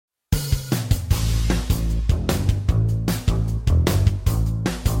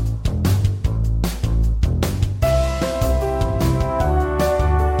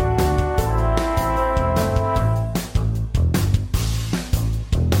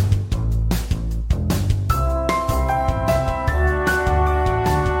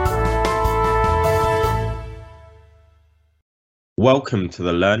Welcome to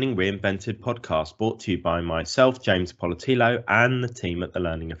the Learning Reinvented podcast, brought to you by myself, James Politillo, and the team at The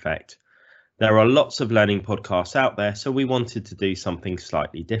Learning Effect. There are lots of learning podcasts out there, so we wanted to do something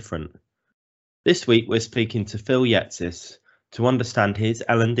slightly different. This week, we're speaking to Phill Yetzes to understand his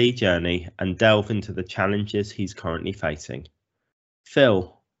L&D journey and delve into the challenges he's currently facing.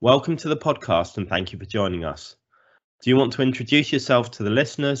 Phill, welcome to the podcast and thank you for joining us. Do you want to introduce yourself to the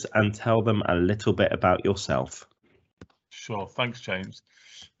listeners and tell them a little bit about yourself? Sure, thanks, James.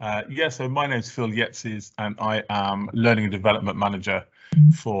 So my name's Phill Yetzes and I am Learning and Development Manager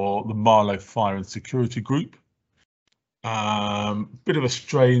for the Marlow Fire and Security Group. Bit of a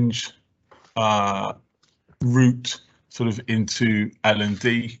strange route sort of into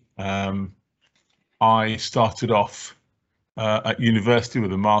L&D. I started off at university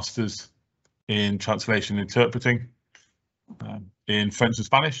with a master's in translation and interpreting in French and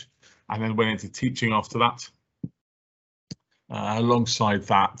Spanish, and then went into teaching after that. Alongside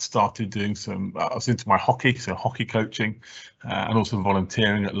that, started doing I was into my hockey, so hockey coaching, and also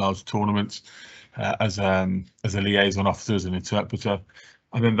volunteering at large tournaments as a liaison officer, as an interpreter.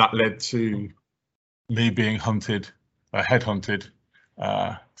 And then that led to me being headhunted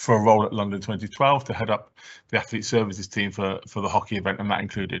for a role at London 2012 to head up the athlete services team for the hockey event, and that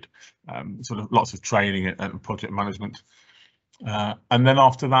included sort of lots of training and project management. And then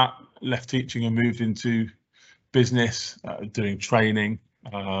after that, left teaching and moved into business, doing training,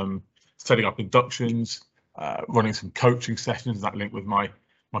 setting up inductions, running some coaching sessions that link with my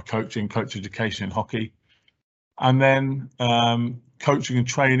coach education in hockey. And then coaching and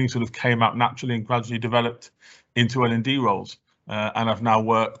training sort of came out naturally and gradually developed into L&D roles. And I've now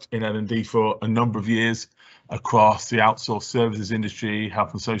worked in L&D for a number of years across the outsourced services industry,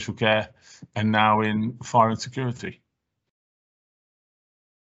 health and social care, and now in fire and security.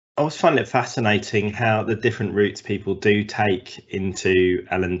 I always find it fascinating how the different routes people do take into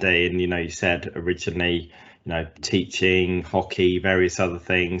L&D, and you said originally teaching, hockey, various other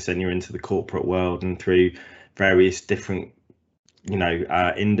things, and you're into the corporate world and through various different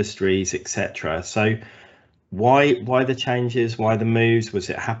industries, etc. So why the changes, why the moves? Was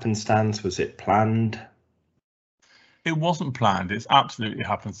it happenstance? Was it planned? It wasn't planned. It's absolutely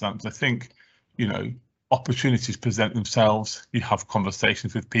happenstance. I think opportunities present themselves. You have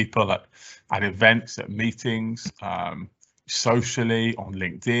conversations with people at events, at meetings, socially, on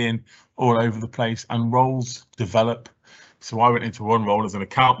LinkedIn, all over the place, and roles develop. So I went into one role as an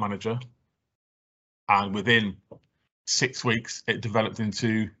account manager, and within 6 weeks, it developed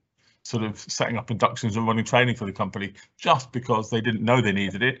into sort of setting up inductions and running training for the company, just because they didn't know they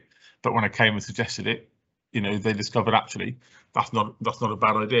needed it. But when I came and suggested it, they discovered actually that's not a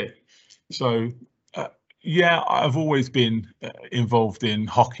bad idea. So I've always been involved in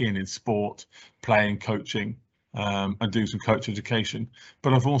hockey and in sport, playing, coaching, and doing some coach education.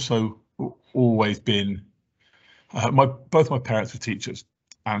 But I've also always been, both my parents were teachers,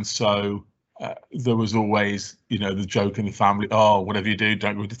 and so there was always, the joke in the family, oh, whatever you do,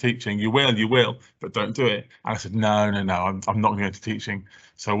 don't go into teaching. You will, but don't do it. And I said, no, I'm not going into teaching.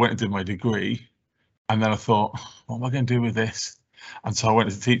 So I went and did my degree, and then I thought, what am I going to do with this? And so I went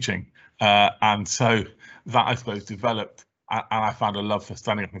into teaching, and so that, I suppose, developed, and I found a love for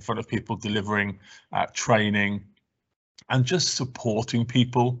standing up in front of people, delivering training, and just supporting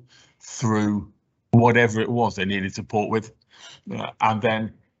people through whatever it was they needed support with. And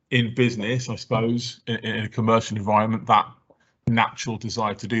then in business, I suppose, in a commercial environment, that natural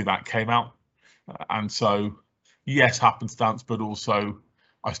desire to do that came out. And so, yes, happenstance, but also,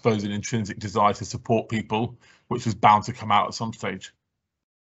 I suppose, an intrinsic desire to support people, which was bound to come out at some stage.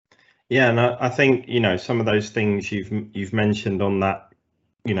 Yeah, and I think some of those things you've mentioned on that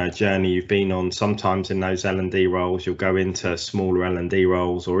journey you've been on. Sometimes in those L&D roles, you'll go into smaller L&D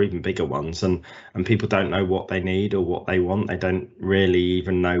roles or even bigger ones, and people don't know what they need or what they want. They don't really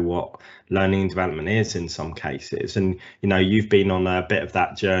even know what learning and development is in some cases. And you've been on a bit of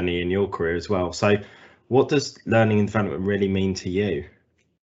that journey in your career as well. So what does learning and development really mean to you?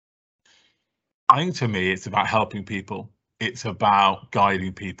 I think to me, it's about helping people. It's about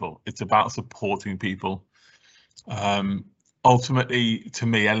guiding people. It's about supporting people. Ultimately, to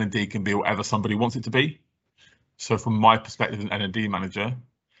me, L&D can be whatever somebody wants it to be. So from my perspective as an L&D manager,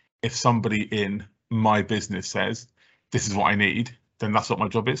 if somebody in my business says, this is what I need, then that's what my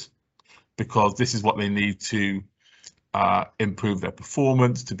job is, because this is what they need to improve their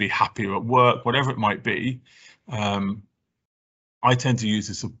performance, to be happier at work, whatever it might be. I tend to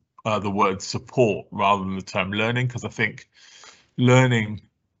use the word support rather than the term learning, because I think learning,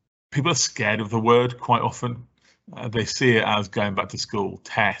 people are scared of the word quite often. They see it as going back to school,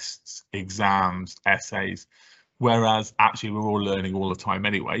 tests, exams, essays, whereas actually we're all learning all the time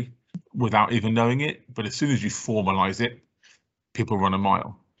anyway, without even knowing it. But as soon as you formalize it, people run a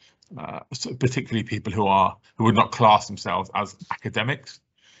mile. So particularly people who would not class themselves as academics.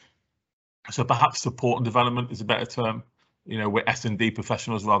 So perhaps support and development is a better term. You know, we're S&D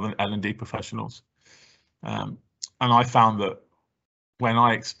professionals rather than L&D professionals. And I found that when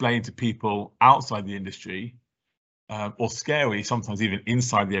I explain to people outside the industry, or scary, sometimes even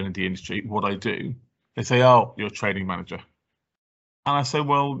inside the L&D industry, what I do, they say, oh, you're a training manager. And I say,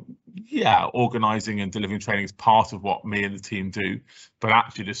 well, yeah, organising and delivering training is part of what me and the team do, but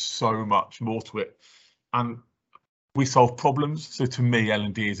actually there's so much more to it. And we solve problems. So to me,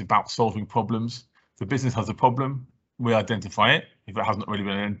 L&D is about solving problems. The business has a problem, we identify it, if it hasn't already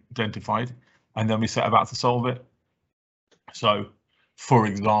been identified, and then we set about to solve it. So, for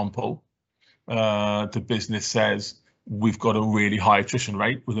example, the business says, we've got a really high attrition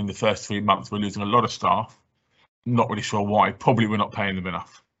rate. Within the first 3 months, we're losing a lot of staff. Not really sure why. Probably we're not paying them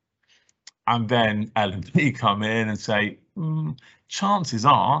enough. And then L&D come in and say, chances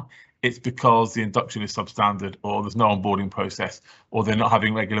are it's because the induction is substandard, or there's no onboarding process, or they're not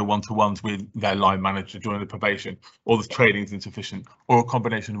having regular one-to-ones with their line manager during the probation, or the training is insufficient, or a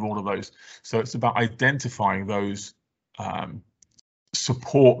combination of all of those. So it's about identifying those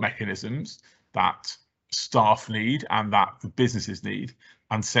support mechanisms that staff need and that the businesses need,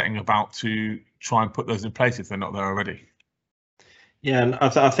 and setting about to try and put those in place if they're not there already. Yeah, and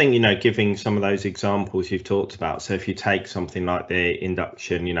I think, you know, giving some of those examples you've talked about. So if you take something like the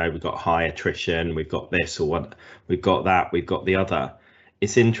induction, you know, we've got high attrition, we've got this or what, we've got that, we've got the other.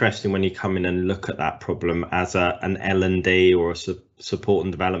 It's interesting when you come in and look at that problem as an L&D or a support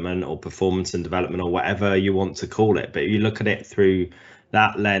and development or performance and development or whatever you want to call it. But you look at it through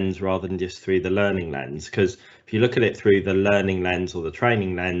that lens rather than just through the learning lens, because if you look at it through the learning lens or the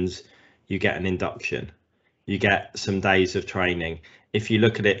training lens, you get an induction. You get some days of training. If you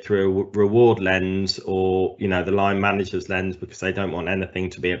look at it through a reward lens or, you know, the line manager's lens, because they don't want anything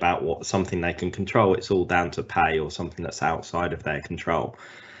to be about something they can control, it's all down to pay or something that's outside of their control.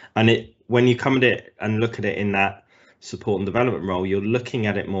 And when you come at it and look at it in that support and development role, you're looking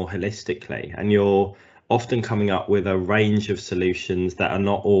at it more holistically, and you're often coming up with a range of solutions that are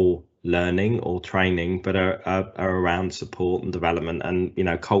not all learning or training, but are around support and development and, you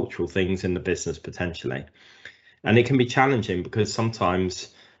know, cultural things in the business potentially. And it can be challenging because sometimes,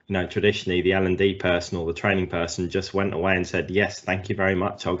 you know, traditionally the L&D person or the training person just went away and said, yes, thank you very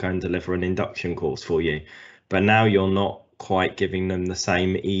much, I'll go and deliver an induction course for you. But now you're not quite giving them the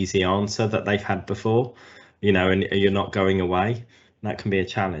same easy answer that they've had before, you know, and you're not going away. That can be a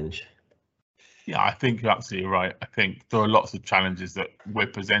challenge. Yeah, I think you're absolutely right. I think there are lots of challenges that we're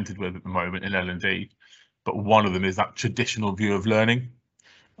presented with at the moment in L&D, but one of them is that traditional view of learning.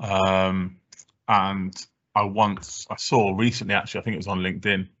 And I saw recently, actually, I think it was on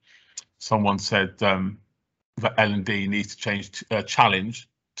LinkedIn, someone said that L&D needs to challenge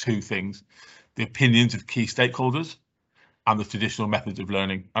two things: the opinions of key stakeholders and the traditional methods of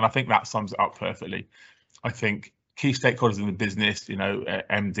learning. And I think that sums it up perfectly. I think key stakeholders in the business, you know,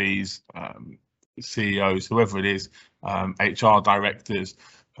 MDs, CEOs, whoever it is, HR directors,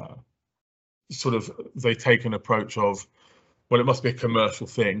 sort of, they take an approach of, well, it must be a commercial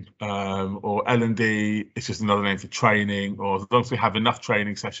thing, or L&D, it's just another name for training, or as long as we have enough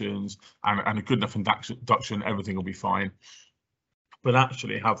training sessions and a good enough induction, everything will be fine. But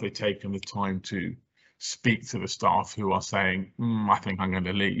actually, have they taken the time to speak to the staff who are saying, I think I'm going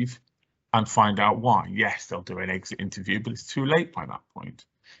to leave, and find out why? Yes, they'll do an exit interview, but it's too late by that point.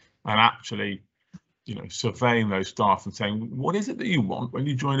 And actually, you know, surveying those staff and saying, what is it that you want when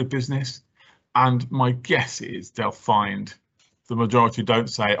you join a business? And my guess is they'll find the majority don't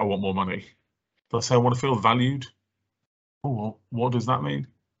say, I want more money. They'll say, I want to feel valued. Oh, well, what does that mean?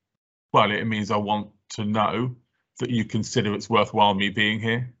 Well, it means I want to know that you consider it's worthwhile me being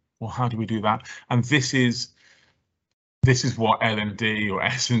here. Well, how do we do that? And this is what L&D or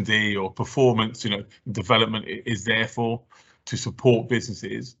S&D or performance, you know, development is there for, to support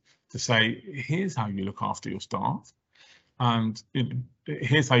businesses, to say, here's how you look after your staff, and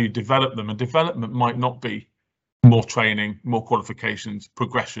here's how you develop them. And development might not be more training, more qualifications,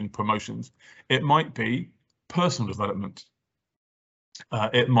 progression, promotions. It might be personal development.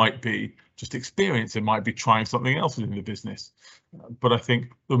 It might be just experience. It might be trying something else within the business. But I think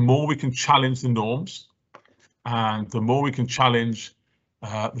the more we can challenge the norms, and the more we can challenge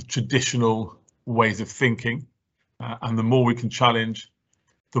the traditional ways of thinking, and the more we can challenge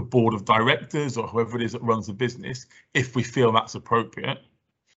the board of directors or whoever it is that runs the business, if we feel that's appropriate,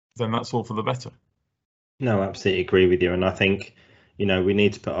 then that's all for the better. No, I absolutely agree with you. And I think, we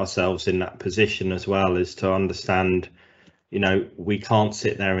need to put ourselves in that position as well, as to understand, we can't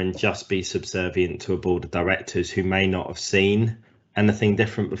sit there and just be subservient to a board of directors who may not have seen anything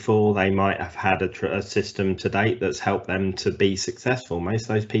different before. They might have had a system to date that's helped them to be successful. Most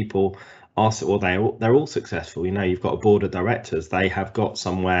of those people are, well, they're all successful. You've got a board of directors, they have got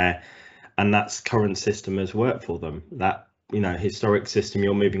somewhere, and that's current system has worked for them. That historic system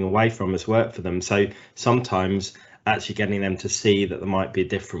you're moving away from has worked for them. So sometimes actually getting them to see that there might be a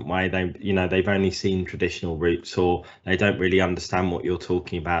different way, they've only seen traditional routes, or they don't really understand what you're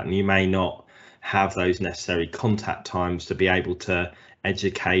talking about, and you may not have those necessary contact times to be able to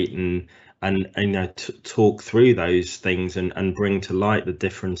educate and talk through those things and bring to light the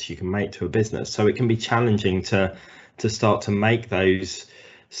difference you can make to a business. So it can be challenging to start to make those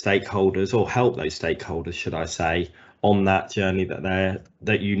stakeholders, or help those stakeholders, should I say, on that journey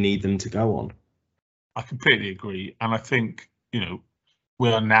that you need them to go on. I completely agree, and I think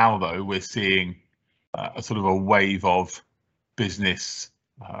we're seeing a sort of a wave of business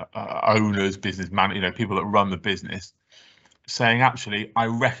owners, business managers, people that run the business, saying, actually, I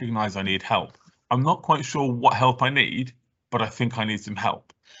recognise I need help. I'm not quite sure what help I need, but I think I need some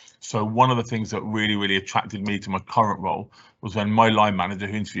help. So one of the things that really, really attracted me to my current role was when my line manager,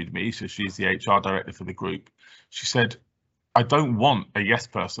 who interviewed me, so she's the HR director for the group, she said, I don't want a yes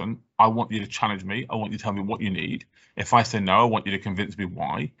person. I want you to challenge me. I want you to tell me what you need. If I say no, I want you to convince me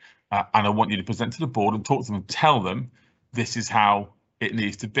why. And I want you to present to the board and talk to them and tell them this is how it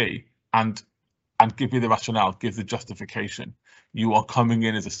needs to be. And give me the rationale, give the justification. You are coming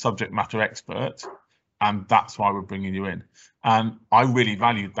in as a subject matter expert, and that's why we're bringing you in. And I really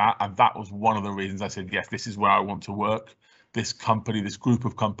valued that. And that was one of the reasons I said, yes, this is where I want to work. This company, this group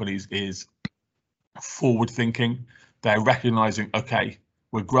of companies is forward thinking. They're recognizing, okay,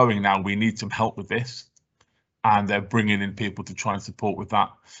 we're growing now, we need some help with this, and they're bringing in people to try and support with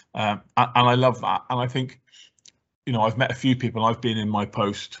that. And I love that. And I think, I've met a few people. I've been in my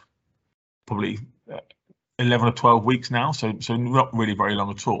post probably 11 or 12 weeks now, so not really very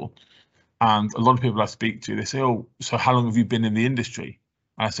long at all. And a lot of people I speak to, they say, oh, so how long have you been in the industry?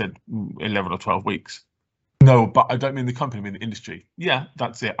 And I said, 11 or 12 weeks. No, but I don't mean the company, I mean the industry. Yeah,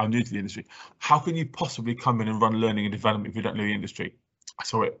 that's it. I'm new to the industry. How can you possibly come in and run learning and development if you don't know the industry?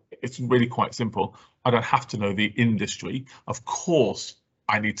 So it's really quite simple. I don't have to know the industry. Of course,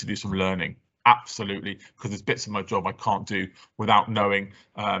 I need to do some learning. Absolutely, because there's bits of my job I can't do without knowing,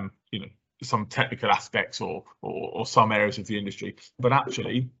 some technical aspects or some areas of the industry. But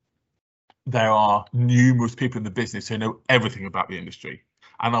actually, there are numerous people in the business who know everything about the industry,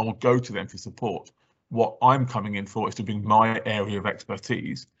 and I will go to them for support. What I'm coming in for is to bring my area of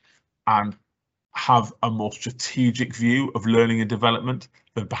expertise and have a more strategic view of learning and development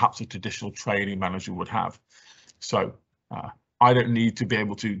than perhaps a traditional training manager would have. So I don't need to be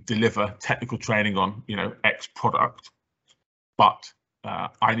able to deliver technical training on, X product, but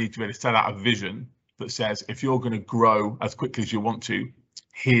I need to be able to set out a vision that says, if you're going to grow as quickly as you want to,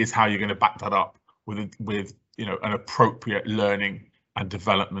 here's how you're going to back that up with an appropriate learning and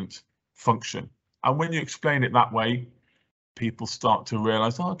development function. And when you explain it that way, people start to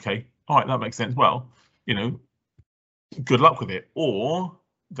realize, oh, okay, all right, that makes sense. Well, good luck with it. Or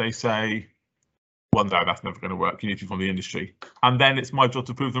they say, well, no, that's never going to work. You need to be from the industry. And then it's my job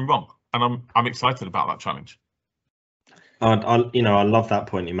to prove them wrong. And I'm excited about that challenge. I love that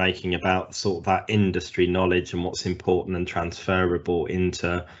point you're making about sort of that industry knowledge and what's important and transferable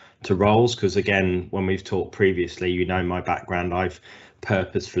into roles. Because again, when we've talked previously, my background, I've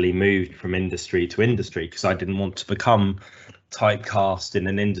purposefully moved from industry to industry because I didn't want to become typecast in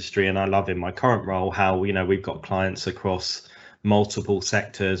an industry. And I love in my current role how we've got clients across multiple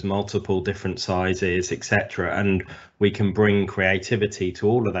sectors, multiple different sizes, etc., and we can bring creativity to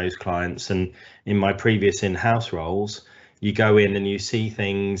all of those clients. And in my previous in-house roles, you go in and you see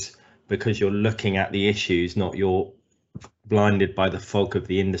things because you're looking at the issues, not you're blinded by the fog of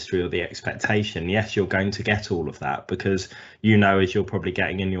the industry or the expectation. Yes, you're going to get all of that because as you're probably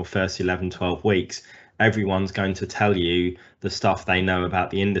getting in your first 11, 12 weeks, everyone's going to tell you the stuff they know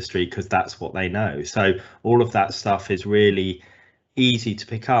about the industry because that's what they know. So all of that stuff is really easy to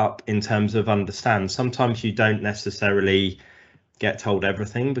pick up in terms of understand. Sometimes you don't necessarily get told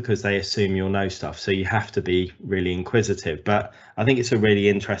everything because they assume you'll know stuff. So you have to be really inquisitive. But I think it's a really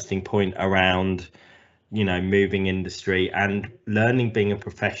interesting point around moving industry and learning being a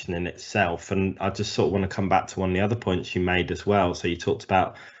profession in itself. And I just sort of want to come back to one of the other points you made as well. So you talked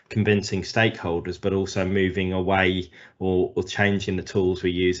about convincing stakeholders, but also moving away or changing the tools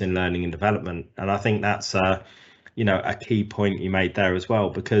we use in learning and development. And I think that's a key point you made there as well,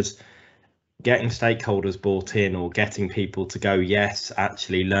 because getting stakeholders bought in, or getting people to go, yes,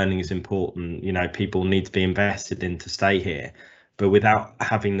 actually learning is important, you know, people need to be invested in to stay here, but without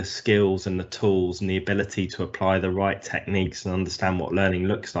having the skills and the tools and the ability to apply the right techniques and understand what learning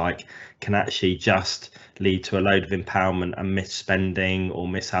looks like, can actually just lead to a load of empowerment and misspending or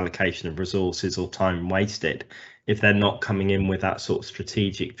misallocation of resources or time wasted, if they're not coming in with that sort of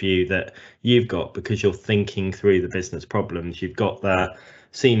strategic view that you've got, because you're thinking through the business problems. You've got the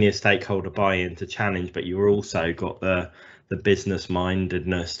senior stakeholder buy-in to challenge, but you've also got the business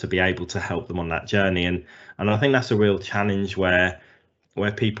mindedness to be able to help them on that journey. And I think that's a real challenge where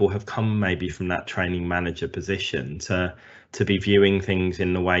people have come maybe from that training manager position to be viewing things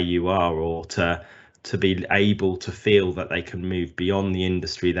in the way you are, or to be able to feel that they can move beyond the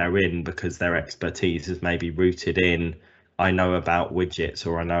industry they're in, because their expertise is maybe rooted in, I know about widgets,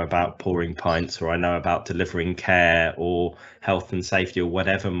 or I know about pouring pints, or I know about delivering care or health and safety, or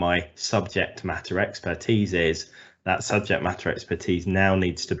whatever my subject matter expertise is. That subject matter expertise now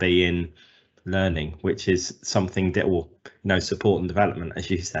needs to be in learning, which is something that will, support and development,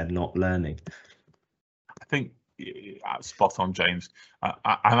 as you said, not learning. I think spot on, James. And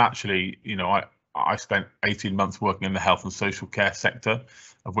actually, I spent 18 months working in the health and social care sector,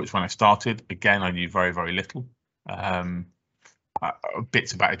 of which when I started, again, I knew very, very little.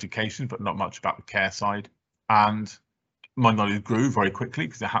 Bits about education, but not much about the care side. And my knowledge grew very quickly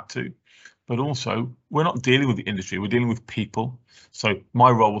because I had to. But also, we're not dealing with the industry, we're dealing with people. So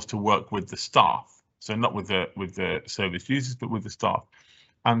my role was to work with the staff. So not with the service users, but with the staff.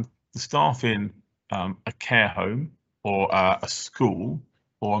 And the staff in a care home, or a school,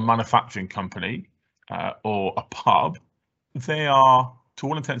 or a manufacturing company, or a pub, they are, to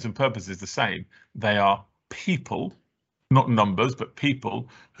all intents and purposes, the same. They are people, not numbers, but people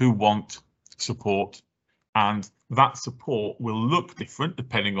who want support. And that support will look different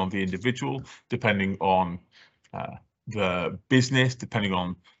depending on the individual, depending on the business, depending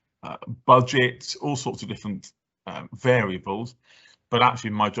on budgets, all sorts of different variables. But actually,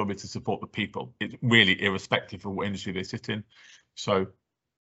 my job is to support the people. It's really irrespective of what industry they sit in. So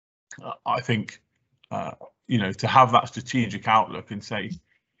I think, to have that strategic outlook and say,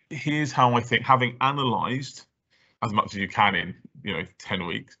 here's how I think, having analysed as much as you can in 10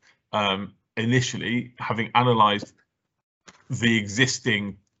 weeks, initially having analysed the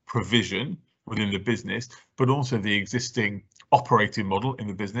existing provision within the business, but also the existing operating model in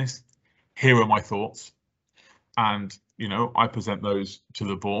the business. Here are my thoughts, and I present those to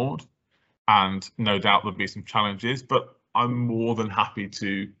the board, and no doubt there'll be some challenges, but I'm more than happy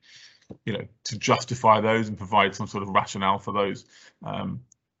to justify those and provide some sort of rationale for those.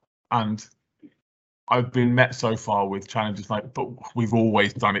 And I've been met so far with challenges like, but we've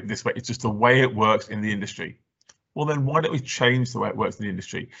always done it this way. It's just the way it works in the industry. Well, then why don't we change the way it works in the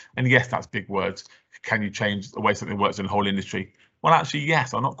industry? And yes, that's big words. Can you change the way something works in the whole industry? Well, actually,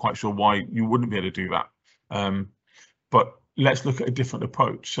 yes. I'm not quite sure why you wouldn't be able to do that. But let's look at a different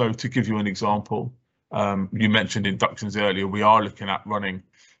approach. So to give you an example, you mentioned inductions earlier. We are looking at running,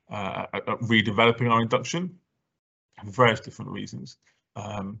 at redeveloping our induction for various different reasons.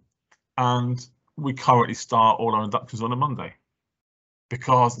 And we currently start all our inductions on a Monday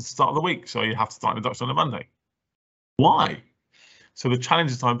because it's the start of the week. So you have to start an induction on a Monday. Why? So the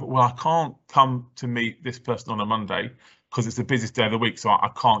challenge is time, but well, I can't come to meet this person on a Monday because it's the busiest day of the week. So I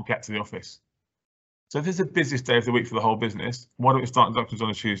can't get to the office. So if it's the busiest day of the week for the whole business, why don't we start inductions on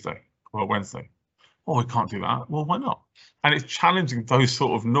a Tuesday or a Wednesday? Oh, we can't do that. Well, why not? And it's challenging those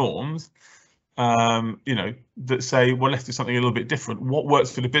sort of norms, that say, well, let's do something a little bit different. What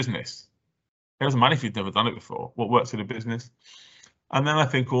works for the business? It doesn't matter if you've never done it before. What works for the business? And then I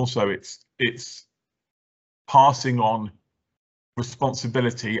think also it's passing on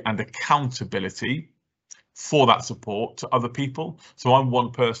responsibility and accountability for that support to other people. So I'm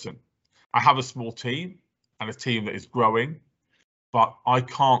one person. I have a small team and a team that is growing, but I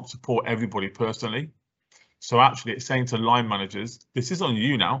can't support everybody personally. So actually it's saying to line managers, this is on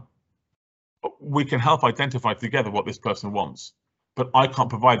you now. We can help identify together what this person wants, but I can't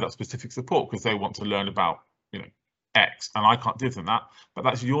provide that specific support because they want to learn about, X, and I can't give them that, but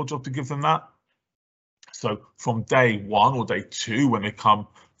that's your job to give them that. So from day one or day two, when they come,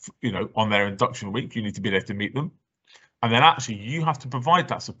 on their induction week, you need to be there to meet them. And then actually you have to provide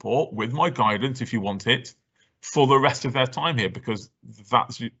that support with my guidance, if you want it, for the rest of their time here, because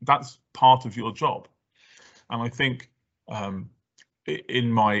that's part of your job. And I think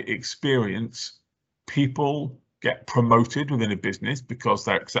in my experience, people get promoted within a business because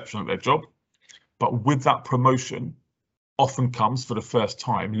they're exceptional at their job. But with that promotion often comes, for the first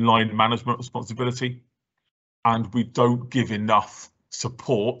time, line management responsibility. And we don't give enough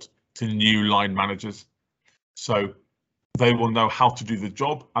support to new line managers. So they will know how to do the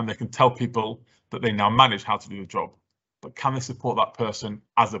job, and they can tell people that they now manage how to do the job. But can they support that person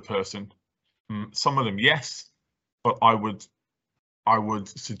as a person? Some of them, yes, but I would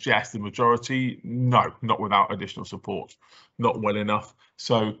suggest the majority, no, not without additional support, not well enough.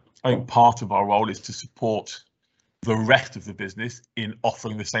 So I think part of our role is to support the rest of the business in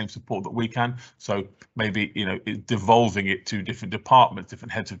offering the same support that we can. So maybe, you know, devolving it to different departments,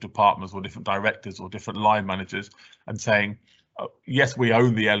 different heads of departments, or different directors, or different line managers, and saying, yes, we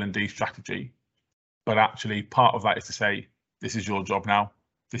own the L&D strategy, but actually part of that is to say, this is your job now,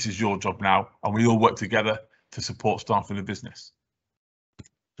 this is your job now, and we all work together to support staff in the business.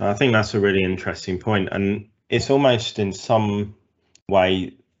 I think that's a really interesting point, and it's almost in some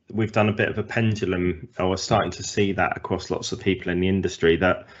way we've done a bit of a pendulum, or we're starting to see that across lots of people in the industry,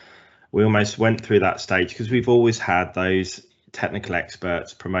 that we almost went through that stage because we've always had those technical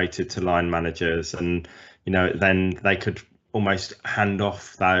experts promoted to line managers, and you know, then they could almost hand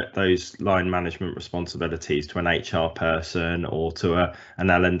off those line management responsibilities to an HR person or to an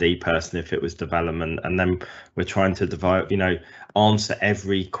L&D person if it was development, and then we're trying to answer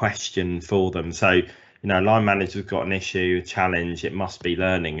every question for them. So you know, line manager's got an issue, a challenge, it must be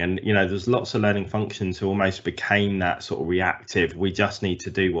learning. And, you know, there's lots of learning functions who almost became that sort of reactive, we just need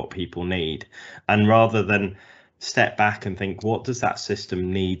to do what people need. And rather than step back and think, what does that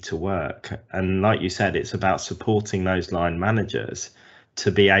system need to work? And like you said, it's about supporting those line managers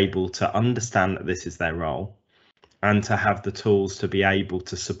to be able to understand that this is their role and to have the tools to be able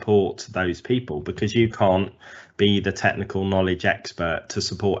to support those people, because you can't be the technical knowledge expert to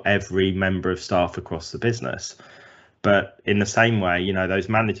support every member of staff across the business. But in the same way, you know, those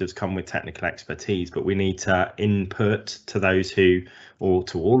managers come with technical expertise, but we need to input to those who, or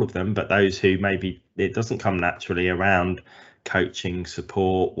to all of them, but those who maybe it doesn't come naturally, around coaching,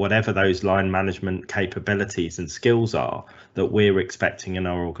 support, whatever those line management capabilities and skills are that we're expecting in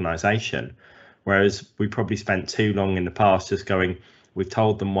our organisation. Whereas we probably spent too long in the past just going, we've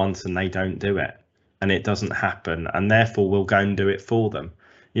told them once and they don't do it, and it doesn't happen, and therefore we'll go and do it for them.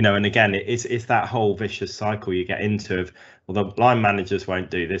 You know, and again, it's that whole vicious cycle you get into of, well, the line managers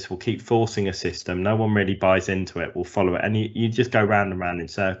won't do this, we'll keep forcing a system, no one really buys into it, we'll follow it, and you just go round and round in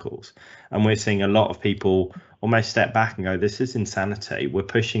circles. And we're seeing a lot of people almost step back and go, this is insanity, we're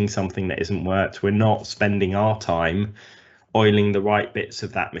pushing something that isn't worked, we're not spending our time oiling the right bits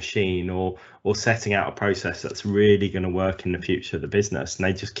of that machine or setting out a process that's really going to work in the future of the business. And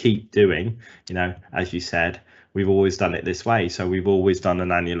they just keep doing, you know, as you said, we've always done it this way. So we've always done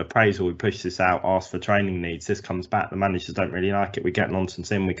an annual appraisal, we push this out, ask for training needs, this comes back, the managers don't really like it, we get nonsense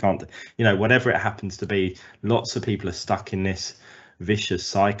in, we can't, you know, whatever it happens to be. Lots of people are stuck in this vicious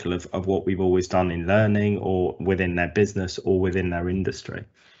cycle of what we've always done in learning, or within their business, or within their industry.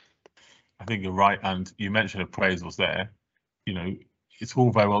 I think you're right, and you mentioned appraisals there. You know, it's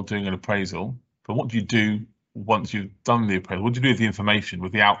all very well doing an appraisal, but what do you do once you've done the appraisal? What do you do with the information,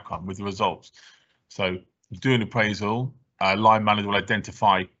 with the outcome, with the results? So you do an appraisal, a line manager will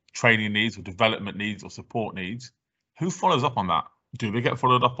identify training needs or development needs or support needs. Who follows up on that? Do they get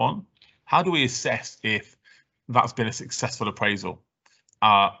followed up on? How do we assess if that's been a successful appraisal,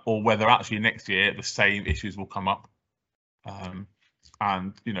 or whether actually next year the same issues will come up?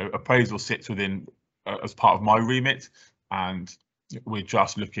 And, you know, appraisal sits within as part of my remit, and we're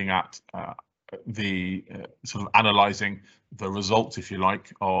just looking at the sort of analysing the results, if you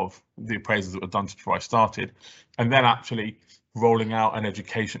like, of the appraisals that were done before I started, and then actually rolling out an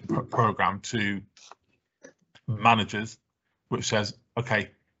education program to managers, which says,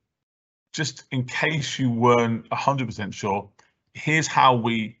 okay, just in case you weren't 100% sure, here's how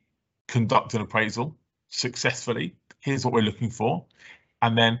we conduct an appraisal successfully, here's what we're looking for,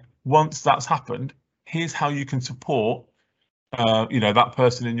 and then once that's happened, here's how you can support you know, that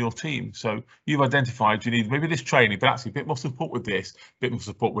person in your team. So you've identified you need maybe this training, but actually a bit more support with this, a bit more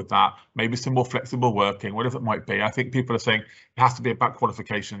support with that, maybe some more flexible working, whatever it might be. I think people are saying it has to be about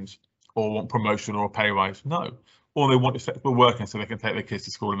qualifications or want promotion or a pay rise. No, or they want flexible working so they can take their kids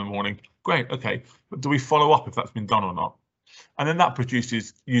to school in the morning. Great, okay, but do we follow up if that's been done or not? And then that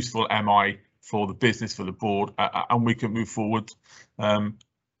produces useful MI for the business, for the board, and we can move forward.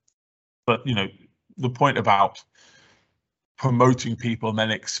 But you know, the point about promoting people and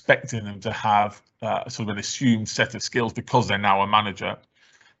then expecting them to have sort of an assumed set of skills because they're now a manager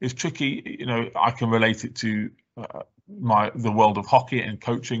is tricky. You know, I can relate it to the world of hockey and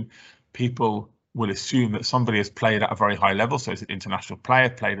coaching. People will assume that somebody has played at a very high level, so it's an international player,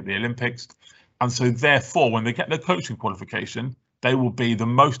 played at the Olympics, and so therefore when they get their coaching qualification, they will be the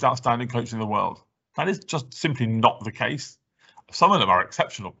most outstanding coach in the world. That is just simply not the case. Some of them are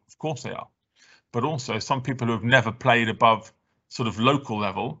exceptional, of course they are. But also some people who have never played above sort of local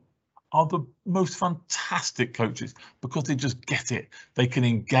level are the most fantastic coaches because they just get it. They can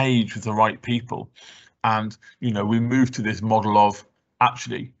engage with the right people. And, you know, we move to this model of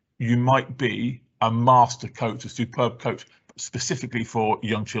actually you might be a master coach, a superb coach, specifically for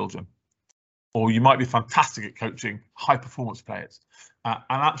young children. Or you might be fantastic at coaching high performance players. And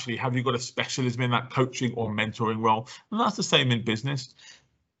actually, have you got a specialism in that coaching or mentoring role? And that's the same in business.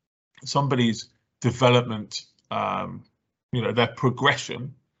 Somebody's development, you know, their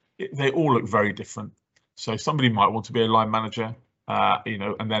progression, they all look very different. So somebody might want to be a line manager, you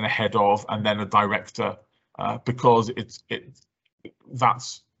know, and then a head of, and then a director, because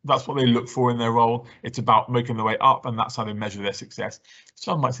that's what they look for in their role. It's about making their way up, and that's how they measure their success.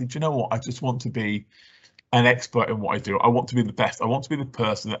 Some might say, do you know what? I just want to be an expert in what I do. I want to be the best. I want to be the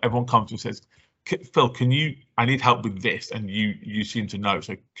person that everyone comes to and says, Phill, I need help with this, and you seem to know,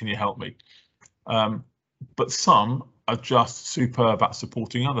 so can you help me? But some are just superb at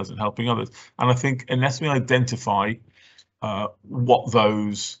supporting others and helping others. And I think unless we identify what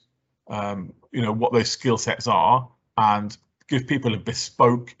those what those skill sets are and give people a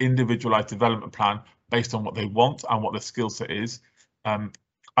bespoke, individualized development plan based on what they want and what their skill set is, I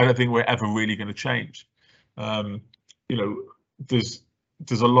don't think we're ever really going to change. You know, there's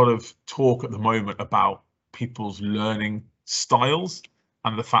a lot of talk at the moment about people's learning styles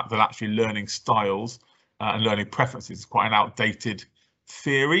and the fact that actually learning styles and learning preferences is quite an outdated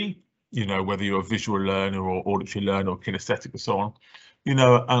theory, you know, whether you're a visual learner or auditory learner or kinesthetic and so on. You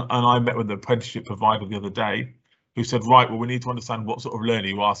know, and I met with the apprenticeship provider the other day who said, right, well, we need to understand what sort of learner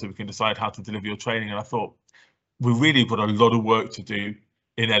you are so we can decide how to deliver your training. And I thought, we really got a lot of work to do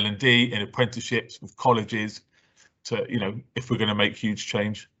in L&D, in apprenticeships, with colleges, to, you know, if we're going to make huge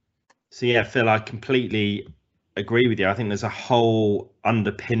change. So yeah, Phill, I completely agree with you. I think there's a whole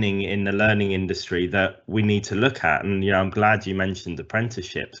underpinning in the learning industry that we need to look at. And, you know, I'm glad you mentioned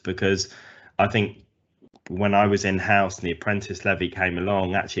apprenticeships, because I think when I was in-house and the apprentice levy came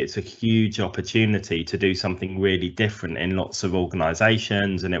along, actually it's a huge opportunity to do something really different in lots of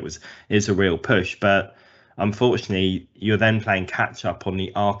organisations, and it's a real push. But unfortunately, you're then playing catch up on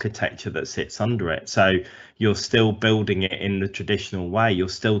the architecture that sits under it. So you're still building it in the traditional way. You're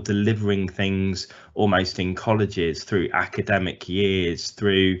still delivering things almost in colleges through academic years,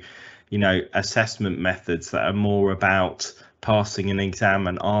 through, you know, assessment methods that are more about passing an exam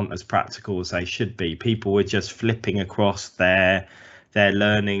and aren't as practical as they should be. People were just flipping across their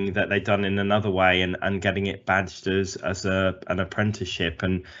learning that they'd done in another way and getting it badged as an apprenticeship.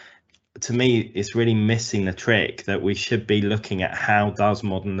 And to me, it's really missing the trick that we should be looking at how does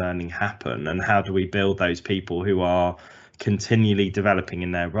modern learning happen, and how do we build those people who are continually developing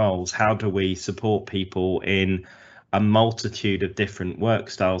in their roles? How do we support people in a multitude of different work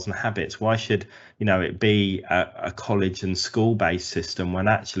styles and habits? Why should, you know, it be a college and school based system when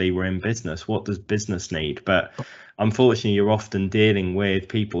actually we're in business? What does business need? But unfortunately, you're often dealing with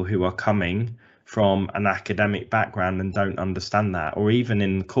people who are coming from an academic background and don't understand that, or even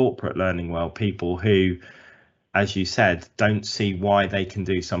in the corporate learning world, people who, as you said, don't see why they can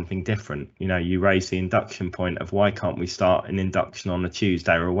do something different. You know, you raise the induction point of why can't we start an induction on a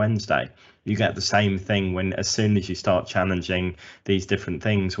Tuesday or a Wednesday? You get the same thing when, as soon as you start challenging these different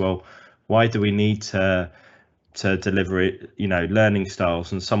things, well, why do we need to deliver it, you know, learning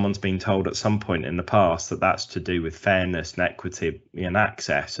styles? And someone's been told at some point in the past that that's to do with fairness and equity and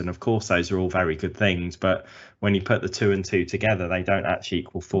access. And of course, those are all very good things, but when you put the 2 and 2 together, they don't actually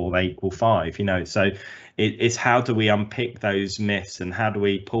equal 4, they equal 5, you know. So it's how do we unpick those myths, and how do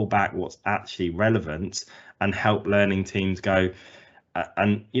we pull back what's actually relevant and help learning teams go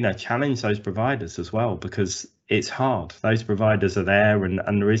and, you know, challenge those providers as well, because it's hard. Those providers are there, and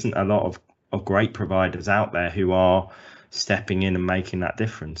there isn't a lot of great providers out there who are stepping in and making that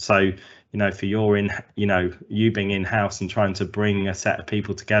difference. So, you know, for you being in-house and trying to bring a set of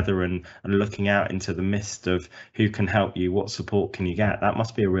people together and looking out into the mist of who can help you, what support can you get, that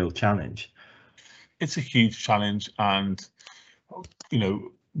must be a real challenge. It's a huge challenge, and, you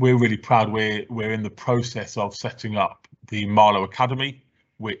know, we're really proud we're in the process of setting up the Marlow Academy,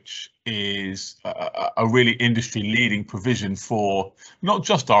 which is a really industry leading provision for not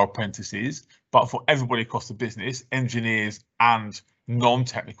just our apprentices, but for everybody across the business, engineers and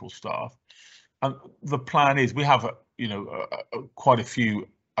non-technical staff. And the plan is we have, quite a few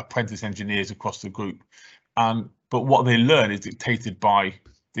apprentice engineers across the group. But what they learn is dictated by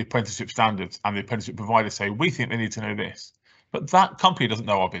the apprenticeship standards, and the apprenticeship providers say, we think they need to know this. But that company doesn't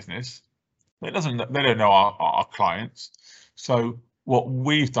know our business. They don't know our clients. So what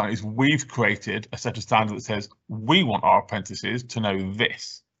we've done is we've created a set of standards that says we want our apprentices to know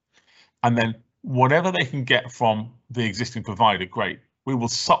this. and then whatever they can get from the existing provider, great. We will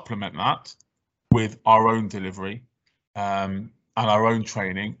supplement that with our own delivery and our own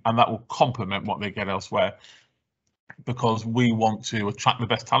training, and that will complement what they get elsewhere, because we want to attract the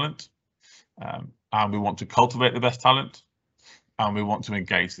best talent, and we want to cultivate the best talent, and we want to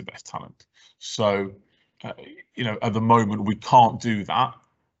engage the best talent. So, you know, at the moment, we can't do that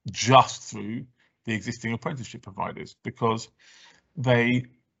just through the existing apprenticeship providers, because they,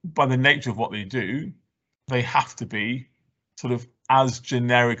 by the nature of what they do, they have to be sort of as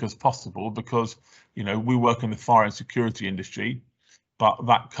generic as possible, because, you know, we work in the fire and security industry, but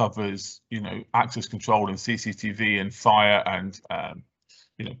that covers, you know, access control and CCTV and fire and,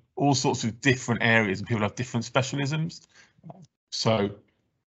 you know, all sorts of different areas, and people have different specialisms. So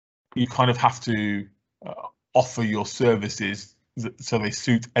you kind of have to offer your services so they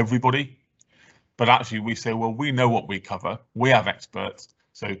suit everybody. But actually we say, well, we know what we cover, we have experts,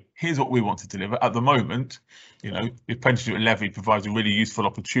 so here's what we want to deliver. At the moment, you know, the apprenticeship at Levy provides a really useful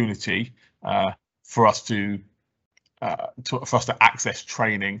opportunity for us to access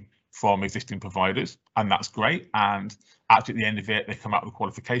training from existing providers, and that's great. And actually at the end of it, they come out with a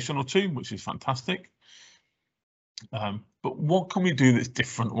qualification or two, which is fantastic. But what can we do that's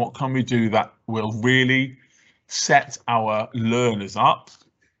different? What can we do that will really set our learners up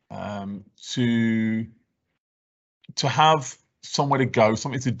to have somewhere to go,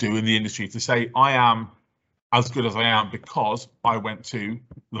 something to do in the industry, to say, I am as good as I am because I went to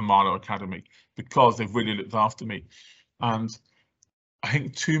the Marlow Academy, because they've really looked after me. And I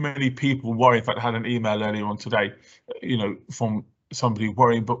think too many people worry. In fact, I had an email earlier on today, you know, from somebody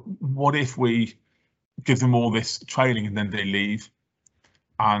worrying, but what if we give them all this training and then they leave?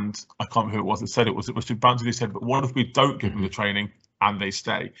 And I can't remember who it was that said it. Was it Richard Branson who said, but what if we don't give them the training and they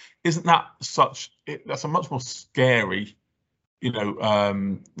stay? Isn't that that's a much more scary, you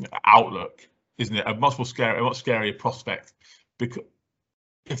know, outlook, isn't it? A much scarier prospect, because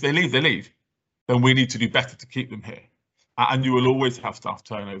if they leave, they leave. Then we need to do better to keep them here. And you will always have staff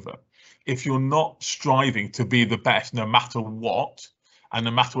turnover. If you're not striving to be the best, no matter what, and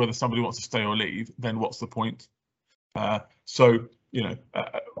no matter whether somebody wants to stay or leave, then what's the point? So, you know,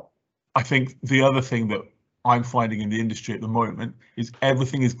 I think the other thing that I'm finding in the industry at the moment is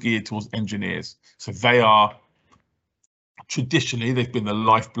everything is geared towards engineers. So they are, traditionally, they've been the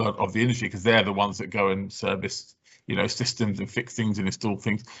lifeblood of the industry, because they're the ones that go and service, you know, systems and fix things and install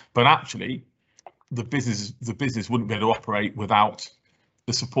things. But actually, the business wouldn't be able to operate without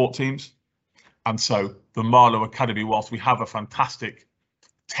the support teams. And so the Marlow Academy, whilst we have a fantastic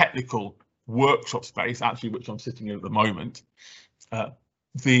technical workshop space, actually, which I'm sitting in at the moment,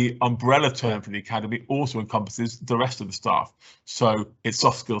 the umbrella term for the academy also encompasses the rest of the staff. So it's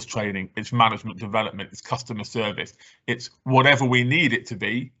soft skills training, it's management development, it's customer service, it's whatever we need it to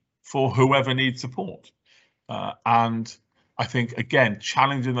be for whoever needs support. And I think, again,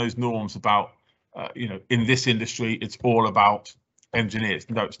 challenging those norms about, you know, in this industry, it's all about engineers.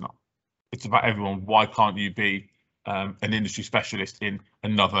 No, it's not. It's about everyone. Why can't you be an industry specialist in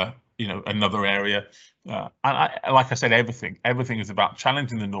another, you know, another area? And like I said, everything is about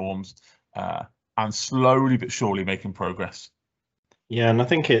challenging the norms and slowly but surely making progress. Yeah, and I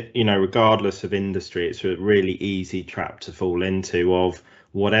think it, you know, regardless of industry, it's a really easy trap to fall into of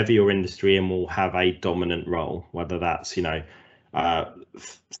whatever your industry in will have a dominant role, whether that's, you know,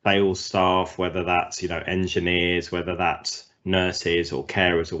 sales staff, whether that's, you know, engineers, whether that's nurses or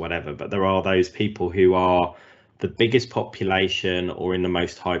carers or whatever. But there are those people who are the biggest population or in the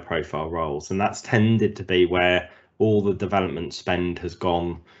most high profile roles, and that's tended to be where all the development spend has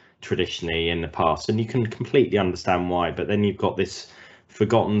gone traditionally in the past, and you can completely understand why. But then you've got this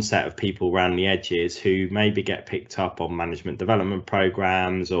forgotten set of people around the edges who maybe get picked up on management development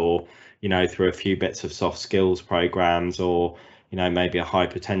programs, or, you know, through a few bits of soft skills programs, or, you know, maybe a high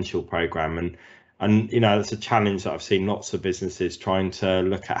potential program. And you know, it's a challenge that I've seen lots of businesses trying to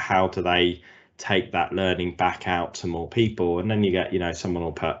look at how do they take that learning back out to more people. And then you get, you know, someone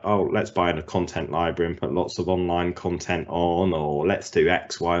will put, oh, let's buy in a content library and put lots of online content on, or let's do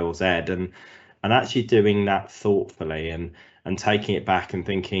X, Y, or Z. And actually doing that thoughtfully and taking it back and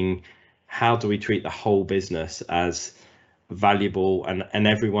thinking, how do we treat the whole business as valuable, and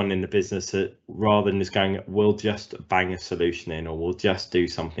everyone in the business, that rather than just going, we'll just bang a solution in, or we'll just do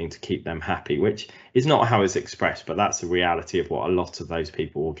something to keep them happy, which is not how it's expressed, but that's the reality of what a lot of those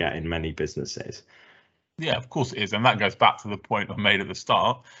people will get in many businesses. Yeah, of course it is. And that goes back to the point I made at the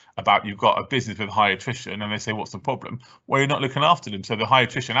start about you've got a business with high attrition and they say, what's the problem? Well, you're not looking after them. So the high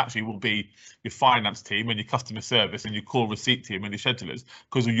attrition actually will be your finance team and your customer service and your core receipt team and your schedulers,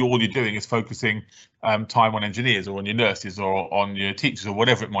 because all you're doing is focusing time on engineers or on your nurses or on your teachers or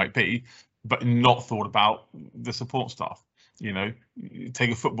whatever it might be, but not thought about the support staff. You know, you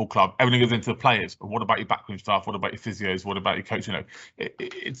take a football club, everything goes into the players. But what about your backroom staff? What about your physios? What about your coach? You know,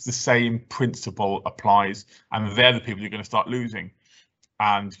 it's the same principle applies, and they're the people you're going to start losing.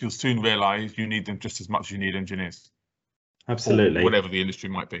 And you'll soon realise you need them just as much as you need engineers. Absolutely. Or whatever the industry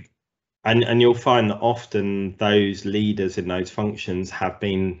might be. And you'll find that often those leaders in those functions have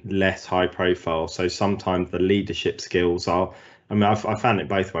been less high profile. So sometimes the leadership skills are, I mean, I've found it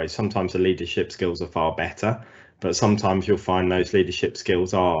both ways. Sometimes the leadership skills are far better, but sometimes you'll find those leadership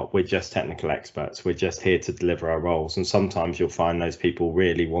skills are, we're just technical experts, we're just here to deliver our roles. And sometimes you'll find those people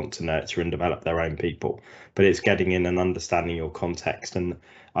really want to nurture and develop their own people, but it's getting in and understanding your context. And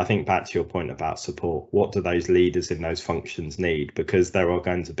I think back to your point about support, what do those leaders in those functions need? Because there are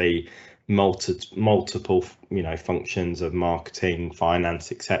going to be multiple, you know, functions of marketing,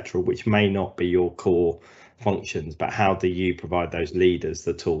 finance, etc., which may not be your core functions, but how do you provide those leaders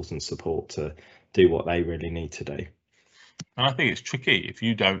the tools and support to do what they really need to do? And I think it's tricky if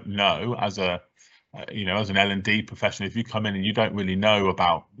you don't know, as a as an L&D professional, if you come in and you don't really know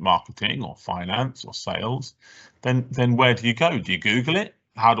about marketing or finance or sales, then where do you go? Do you Google it?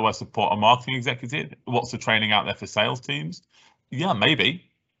 How do I support a marketing executive? What's the training out there for sales teams? Yeah, maybe,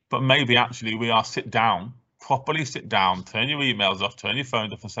 but maybe actually we are properly sit down, turn your emails off, turn your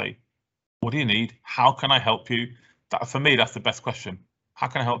phone off and say, what do you need? How can I help you? That, for me, that's the best question. How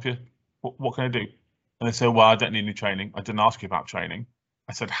can I help you? What can I do? And they say, well, I don't need any training. I didn't ask you about training.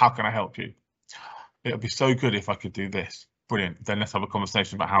 I said, how can I help you? It would be so good if I could do this. Brilliant. Then let's have a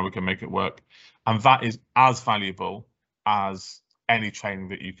conversation about how we can make it work. And that is as valuable as any training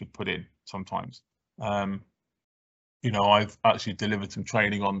that you could put in sometimes. I've actually delivered some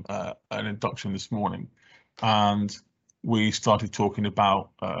training on an induction this morning, and we started talking about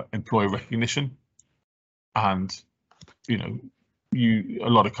employee recognition. And a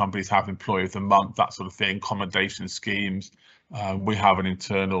lot of companies have employee of the month, that sort of thing, commendation schemes. We have an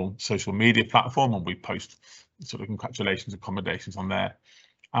internal social media platform and we post sort of congratulations and commendations on there.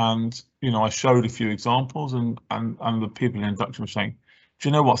 And I showed a few examples, and the people in induction were saying, do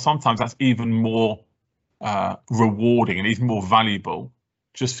you know what, sometimes that's even more rewarding and even more valuable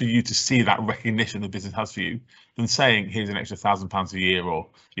just for you to see that recognition the business has for you than saying here's an extra £1,000 a year, or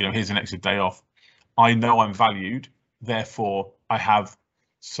here's an extra day off. I know I'm valued, therefore I have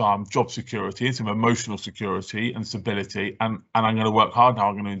some job security and some emotional security and stability, and I'm going to work hard now,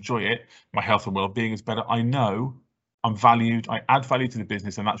 I'm going to enjoy it, my health and well-being is better. I know I'm valued, I add value to the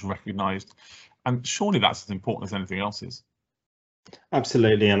business, and that's recognised. And surely that's as important as anything else is.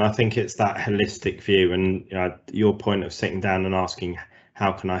 Absolutely, and I think it's that holistic view, and your point of sitting down and asking,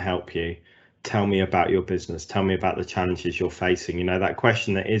 how can I help you? Tell me about your business, tell me about the challenges you're facing. That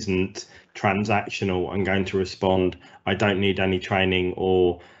question that isn't transactional and going to respond, I don't need any training,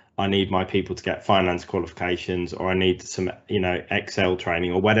 or I need my people to get finance qualifications, or I need some Excel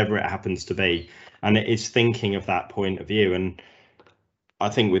training, or whatever it happens to be. And it is thinking of that point of view. And I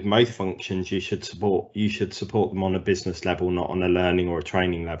think with most functions, you should support them on a business level, not on a learning or a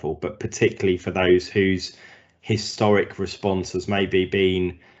training level, but particularly for those whose historic response has maybe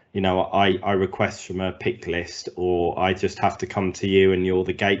been, I request from a pick list, or I just have to come to you and you're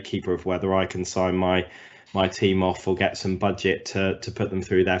the gatekeeper of whether I can sign my team off or get some budget to put them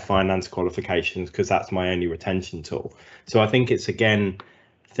through their finance qualifications, because that's my only retention tool. So I think it's, again,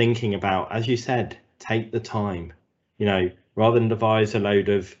 thinking about, as you said, take the time, rather than devise a load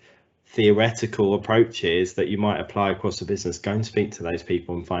of theoretical approaches that you might apply across the business. Go and speak to those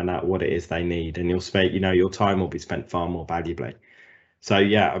people and find out what it is they need, and you'll spend, your time will be spent far more valuably. So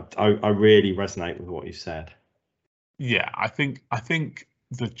yeah, I really resonate with what you said. Yeah, I think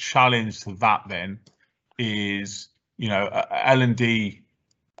the challenge to that then is, L&D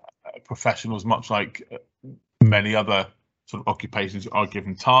professionals, much like many other sort of occupations, are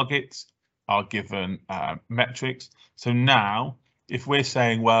given targets, are given metrics. So now, if we're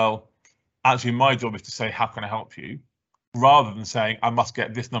saying, well, actually my job is to say, how can I help you? Rather than saying, I must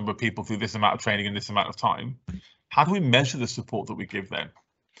get this number of people through this amount of training in this amount of time, how do we measure the support that we give them?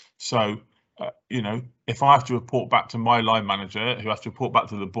 So, if I have to report back to my line manager, who has to report back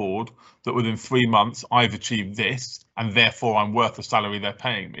to the board, that within 3 months I've achieved this, and therefore I'm worth the salary they're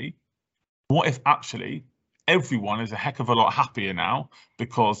paying me, what if actually everyone is a heck of a lot happier now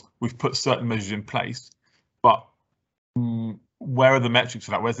because we've put certain measures in place? But where are the metrics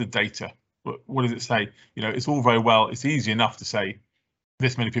for that? Where's the data? what does it say? You know, it's all very well. It's easy enough to say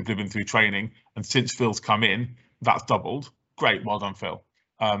this many people have been through training, and since Phil's come in, that's doubled. Great, well done, Phill.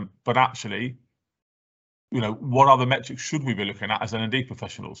 But actually, you know, what other metrics should we be looking at as L&D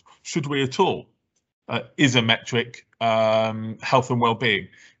professionals? Should we at all? Is a metric health and well-being?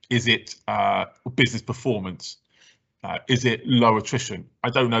 Is it business performance? Is it low attrition? I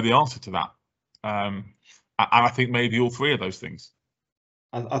don't know the answer to that. And I think maybe all three of those things.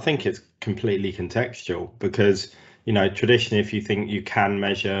 I think it's completely contextual, because, you know, traditionally, if you think you can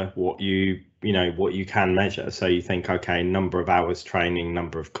measure what you can measure, so you think, okay, number of hours training,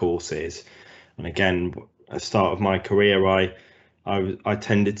 number of courses. And again, at the start of my career, I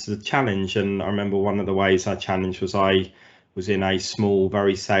tended to challenge, and I remember one of the ways I challenged was I was in a small,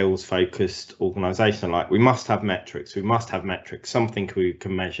 very sales focused organization. Like, we must have metrics, something we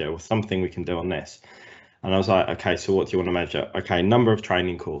can measure, or something we can do on this. And I was like, okay, so what do you want to measure? Okay, number of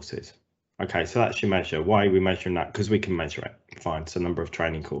training courses. Okay, so that's your measure. Why are we measuring that? Because we can measure it. Fine, so number of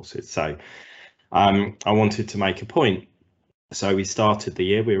training courses. So I wanted to make a point. So we started the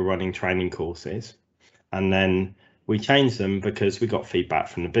year, we were running training courses, and then we changed them because we got feedback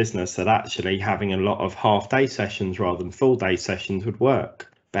from the business that actually having a lot of half-day sessions rather than full-day sessions would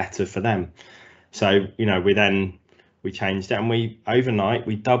work better for them. So, you know, we changed it, and overnight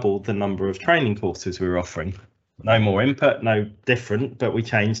we doubled the number of training courses we were offering. No more input, no different, but we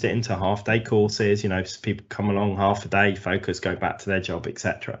changed it into half-day courses. You know, people come along half a day, focus, go back to their job,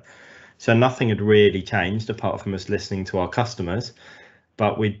 etc. So nothing had really changed apart from us listening to our customers,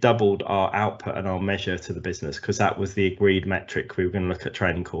 but we doubled our output and our measure to the business, because that was the agreed metric. We were going to look at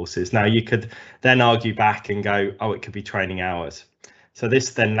training courses. Now, you could then argue back and go, oh, it could be training hours. So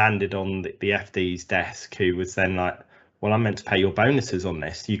this then landed on the FD's desk, who was then like, well, I'm meant to pay your bonuses on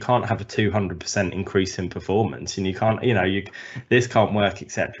this. You can't have a 200% increase in performance, and you can't, you know, this can't work,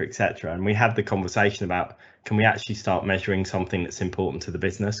 etc., etc. And we had the conversation about, can we actually start measuring something that's important to the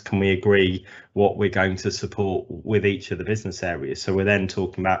business? Can we agree what we're going to support with each of the business areas? So we're then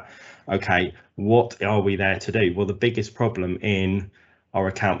talking about, okay, what are we there to do? Well, the biggest problem in our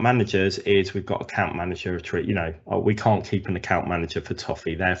account managers is we've got account manager, you know, we can't keep an account manager for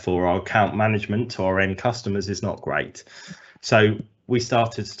toffee. Therefore, our account management to our end customers is not great. So we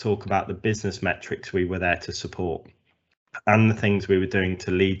started to talk about the business metrics we were there to support, and the things we were doing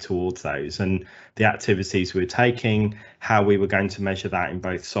to lead towards those, and the activities we were taking, how we were going to measure that in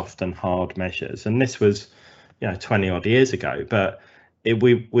both soft and hard measures. And this was, you know, 20 odd years ago, but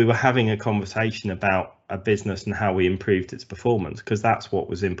we were having a conversation about a business and how we improved its performance, because that's what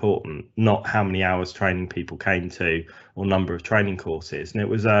was important, not how many hours training people came to or number of training courses. And it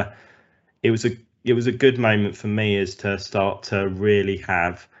was a good moment for me, is to start to really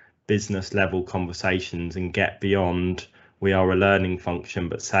have business level conversations and get beyond, we are a learning function,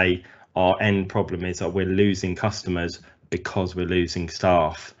 but say our end problem is that we're losing customers because we're losing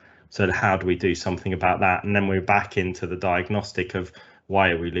staff. So how do we do something about that? And then we're back into the diagnostic of,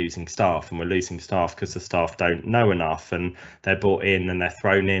 why are we losing staff? And we're losing staff because the staff don't know enough, and they're brought in and they're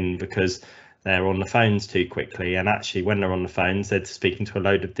thrown in because they're on the phones too quickly. And actually, when they're on the phones, they're speaking to a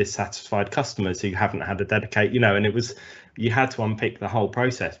load of dissatisfied customers who haven't had a dedicate, you know, and you had to unpick the whole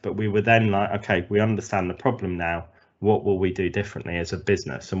process. But we were then like, okay, we understand the problem now. What will we do differently as a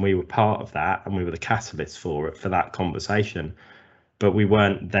business? And we were part of that, and we were the catalyst for that conversation. But we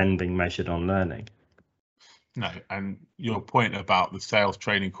weren't then being measured on learning. No, and your point about the sales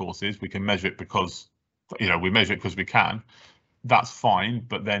training courses, we can measure it because, you know, we measure it because we can. That's fine,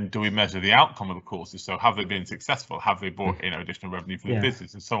 but then do we measure the outcome of the courses? So have they been successful? Have they brought, you know, additional revenue for the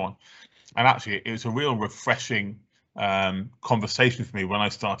business, and so on? And actually, it was a real refreshing conversation for me when I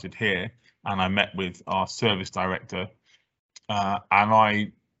started here, and I met with our service director, and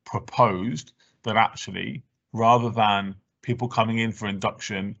I proposed that actually, rather than people coming in for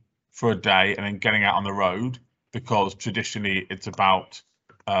induction for a day and then getting out on the road, because traditionally it's about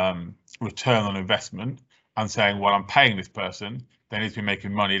return on investment, and saying, well, I'm paying this person, they need to be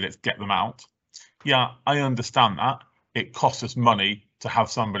making money, let's get them out. Yeah, I understand that. It costs us money to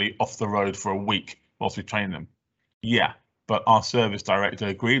have somebody off the road for a week whilst we train them. Yeah, but our service director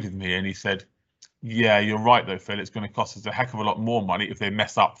agreed with me, and he said, yeah, you're right though, Phill, it's going to cost us a heck of a lot more money if they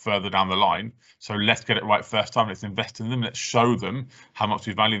mess up further down the line. So let's get it right first time. Let's invest in them. Let's show them how much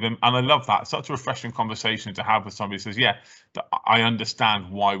we value them. And I love that. Such a refreshing conversation to have with somebody who says, yeah, I understand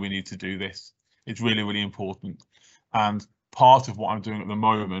why we need to do this. It's really, really important. And part of what I'm doing at the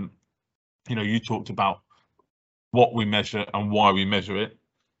moment, you know, you talked about what we measure and why we measure it.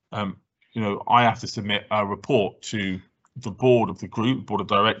 You know, I have to submit a report to the board of the group, board of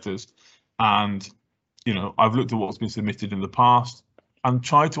directors. And, you know, I've looked at what's been submitted in the past. and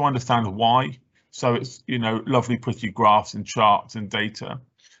try to understand why. So it's, you know, lovely, pretty graphs and charts and data,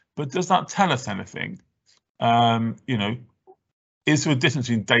 but does that tell us anything? You know, is there a difference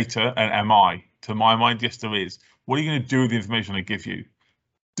between data and MI? To my mind, yes, there is. What are you going to do with the information I give you?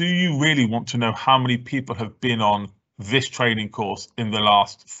 Do you really want to know how many people have been on this training course in the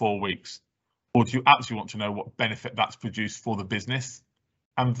last 4 weeks? Or do you actually want to know what benefit that's produced for the business?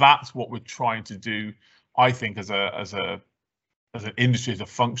 And that's what we're trying to do, I think, as an industry, as a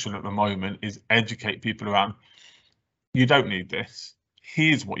function at the moment, is educate people around, you don't need this.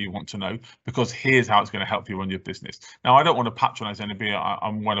 Here's what you want to know, because here's how it's going to help you run your business. Now, I don't want to patronize anybody.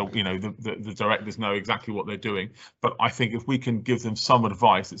 I'm one of, you know, the directors know exactly what they're doing, but I think if we can give them some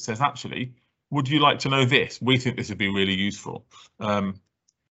advice that says, actually, would you like to know this? We think this would be really useful.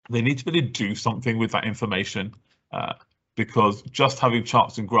 They need to be able to do something with that information, because just having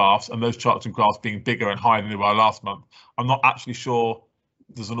charts and graphs, and those charts and graphs being bigger and higher than they were last month, I'm not actually sure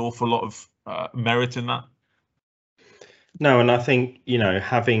there's an awful lot of merit in that. No, and I think, you know,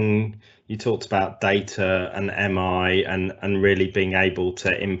 you talked about data and MI and really being able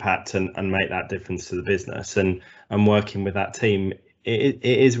to impact and make that difference to the business, and working with that team, it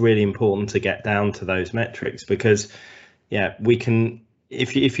is really important to get down to those metrics, because yeah, we can,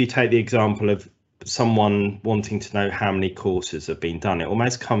 if you take the example of someone wanting to know how many courses have been done, it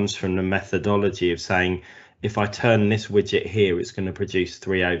almost comes from the methodology of saying, if I turn this widget here, it's going to produce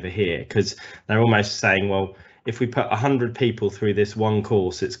 3 over here, because they're almost saying, well, if we put 100 people through this one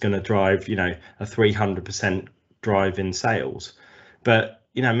course, it's going to drive, you know, a 300% drive in sales. But,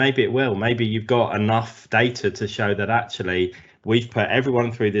 you know, maybe it will. Maybe you've got enough data to show that actually we've put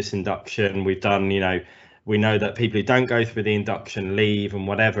everyone through this induction. We've done, you know, we know that people who don't go through the induction leave and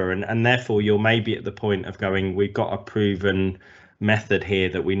whatever. And therefore, you're maybe at the point of going, we've got a proven method here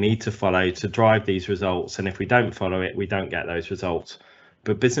that we need to follow to drive these results. And if we don't follow it, we don't get those results.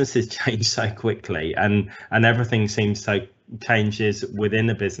 But businesses change so quickly, and everything seems so changes within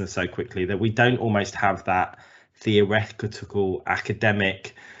a business so quickly that we don't almost have that theoretical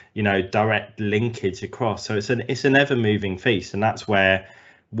academic, you know, direct linkage across. So it's an ever moving feast, and that's where,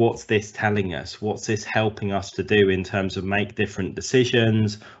 what's this telling us? What's this helping us to do in terms of make different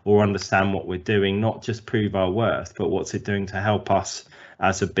decisions or understand what we're doing, not just prove our worth, but what's it doing to help us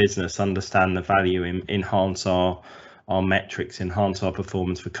as a business understand the value, enhance our metrics, enhance our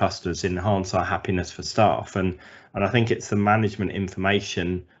performance for customers, enhance our happiness for staff. And I think it's the management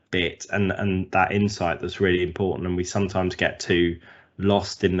information bit and that insight that's really important, and we sometimes get too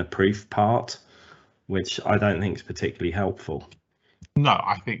lost in the proof part, which I don't think is particularly helpful. No,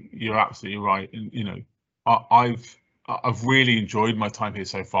 I think you're absolutely right. And, you know, I've really enjoyed my time here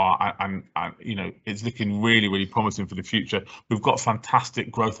so far, and you know, it's looking really, really promising for the future. We've got fantastic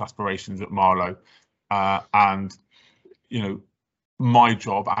growth aspirations at Marlowe, and you know, my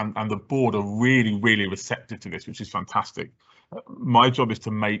job and the board are really, really receptive to this, which is fantastic. My job is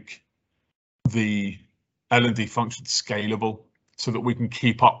to make the L&D function scalable so that we can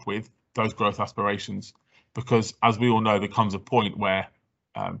keep up with those growth aspirations. Because as we all know, there comes a point where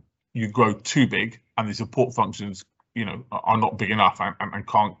you grow too big and the support functions, you know, are not big enough and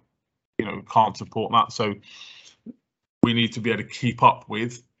can't support that. So we need to be able to keep up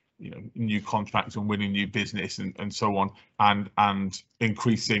with, you know, new contracts and winning new business and so on, and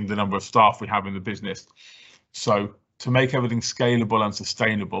increasing the number of staff we have in the business. So to make everything scalable and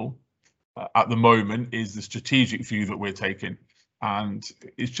sustainable at the moment is the strategic view that we're taking, and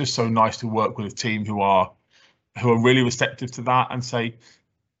it's just so nice to work with a team who are really receptive to that and say,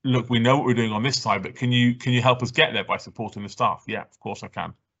 look, we know what we're doing on this side, but can you help us get there by supporting the staff? Yeah, of course I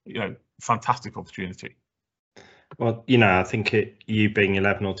can. You know, fantastic opportunity. Well, you know, I think you being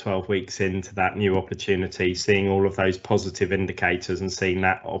 11 or 12 weeks into that new opportunity, seeing all of those positive indicators and seeing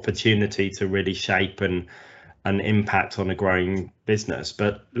that opportunity to really shape and impact on a growing business.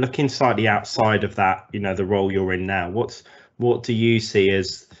 But looking slightly outside of that, you know, the role you're in now, what do you see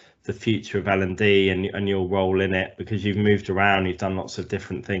as the future of L&D and your role in it? Because you've moved around, you've done lots of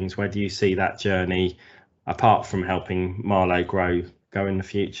different things. Where do you see that journey, apart from helping Marlowe go in the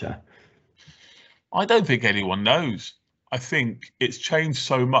future? I don't think anyone knows. I think it's changed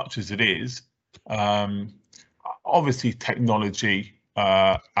so much as it is. Obviously, technology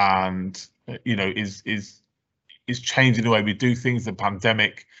and you know is changing the way we do things. The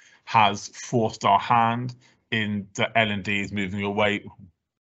pandemic has forced our hand in that L&D is moving away.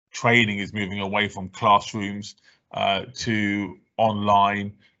 Training is moving away from classrooms to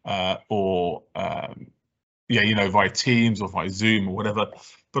online or yeah, you know, via Teams or via Zoom or whatever.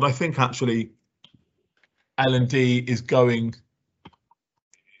 But I think actually L&D is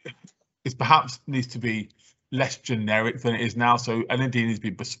perhaps needs to be less generic than it is now. So L&D needs to be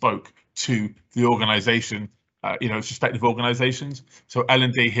bespoke to the organisation, its respective organisations. So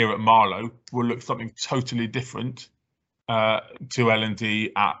L&D here at Marlowe will look something totally different to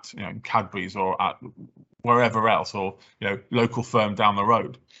L&D at Cadbury's or at wherever else, or local firm down the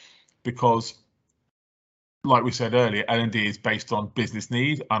road, because like we said earlier, L&D is based on business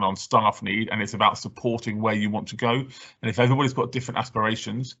need and on staff need, and it's about supporting where you want to go. And if everybody's got different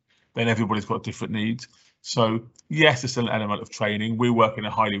aspirations, then everybody's got different needs. So yes, there's still an element of training. We work in a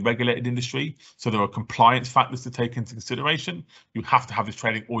highly regulated industry, so there are compliance factors to take into consideration. You have to have this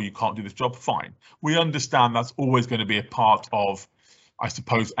training or you can't do this job. Fine. We understand that's always going to be a part of, I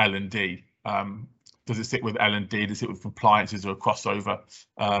suppose, L&D. Does it sit with L&D? Does it sit with compliance? Is there a crossover?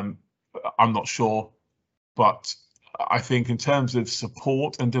 I'm not sure. But I think in terms of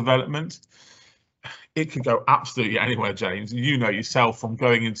support and development, it could go absolutely anywhere, James. You know yourself from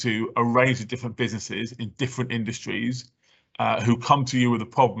going into a range of different businesses in different industries who come to you with a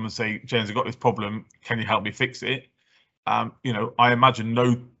problem and say, James, I've got this problem. Can you help me fix it? I imagine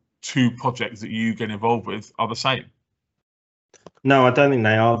no two projects that you get involved with are the same. No, I don't think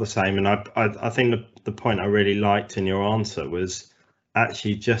they are the same. And I think the point I really liked in your answer was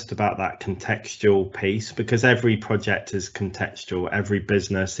actually just about that contextual piece, because every project is contextual. Every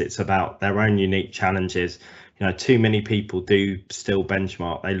business, it's about their own unique challenges. Too many people do still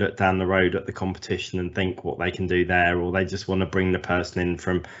benchmark. They look down the road at the competition and think what they can do there, or they just want to bring the person in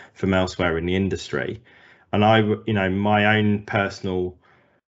from elsewhere in the industry. And my own personal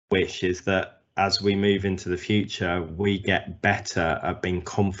wish is that as we move into the future, we get better at being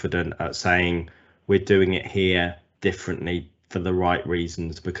confident at saying we're doing it here differently for the right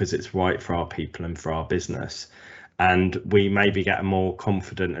reasons, because it's right for our people and for our business. And we maybe get a more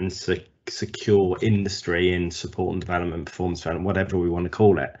confident and secure industry in support and development, performance development, whatever we want to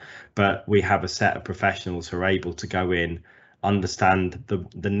call it. But we have a set of professionals who are able to go in, understand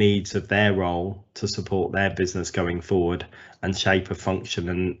the needs of their role to support their business going forward, and shape a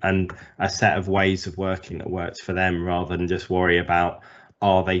function and a set of ways of working that works for them, rather than just worry about,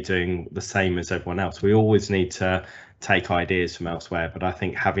 are they doing the same as everyone else? We always need to take ideas from elsewhere, but I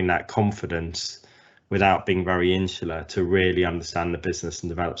think having that confidence without being very insular to really understand the business and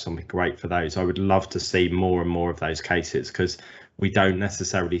develop something great for those. I would love to see more and more of those cases, because we don't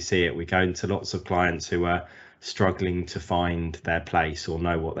necessarily see it. We go into lots of clients who are struggling to find their place or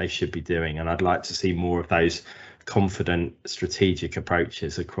know what they should be doing, and I'd like to see more of those confident strategic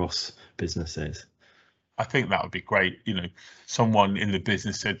approaches across businesses. I think that would be great. Someone in the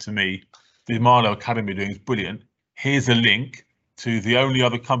business said to me, the Marlowe Academy doing is brilliant. Here's a link to the only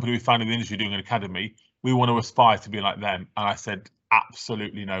other company we found in the industry doing an academy. We want to aspire to be like them. And I said,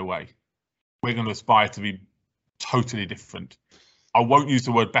 absolutely no way. We're going to aspire to be totally different. I won't use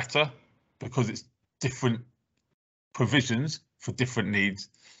the word better, because it's different provisions for different needs.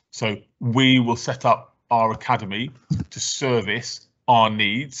 So we will set up our academy to service our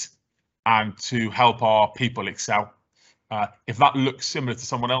needs and to help our people excel. If that looks similar to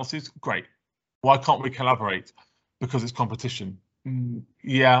someone else's, great. Why can't we collaborate? Because it's competition.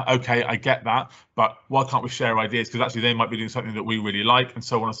 Yeah, okay, I get that, but why can't we share ideas? Because actually they might be doing something that we really like, and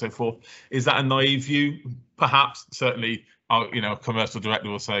so on and so forth. Is that a naive view? Perhaps. Certainly, a commercial director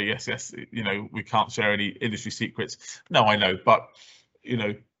will say, yes, we can't share any industry secrets. No, I know, but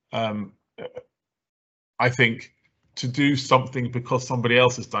I think to do something because somebody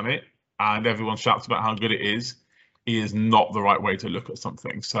else has done it and everyone shouts about how good it is not the right way to look at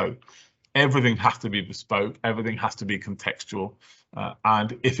something. So everything has to be bespoke, everything has to be contextual,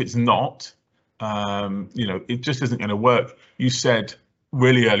 and if it's not, it just isn't going to work. You said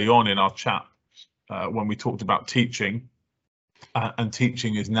really early on in our chat when we talked about teaching, and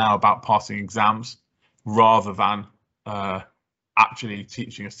teaching is now about passing exams rather than actually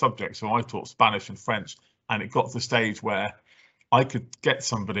teaching a subject. So I taught Spanish and French, and it got to the stage where I could get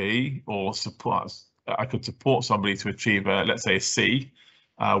somebody I could support somebody to achieve let's say a C,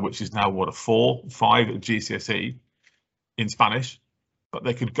 which is now what, a 4, 5 at GCSE in Spanish, but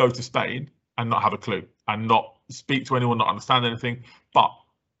they could go to Spain and not have a clue and not speak to anyone, not understand anything. But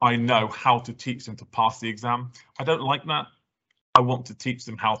I know how to teach them to pass the exam. I don't like that. I want to teach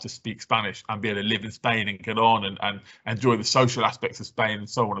them how to speak Spanish and be able to live in Spain and get on and enjoy the social aspects of Spain and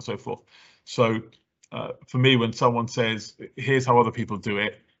so on and so forth. So for me, when someone says, here's how other people do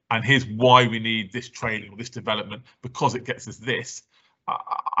it, and here's why we need this training or this development because it gets us this,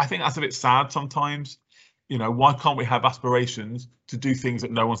 I think that's a bit sad sometimes. Why can't we have aspirations to do things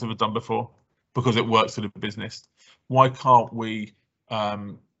that no one's ever done before because it works for the business? Why can't we,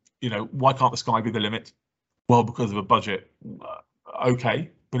 why can't the sky be the limit? Well, because of a budget.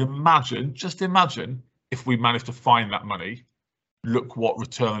 Okay, but just imagine if we manage to find that money, look what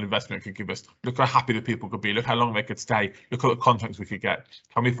return on investment it could give us. Look how happy the people could be. Look how long they could stay. Look at the contracts we could get.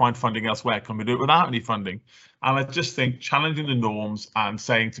 Can we find funding elsewhere? Can we do it without any funding? And I just think challenging the norms and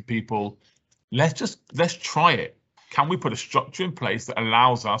saying to people, let's try it. Can we put a structure in place that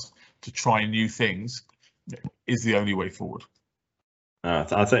allows us to try new things is the only way forward. I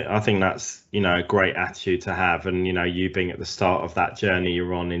think that's, you know, a great attitude to have, and, you know, you being at the start of that journey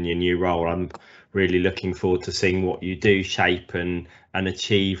you're on in your new role, I'm really looking forward to seeing what you do shape and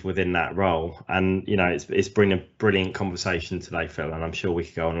achieve within that role. And, you know, it's been a brilliant conversation today, Phill, and I'm sure we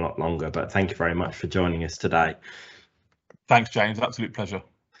could go on a lot longer, but thank you very much for joining us today. Thanks, James. Absolute pleasure.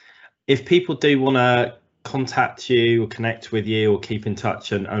 If people do want to contact you or connect with you or keep in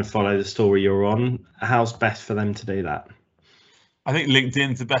touch and follow the story you're on, how's best for them to do that? I think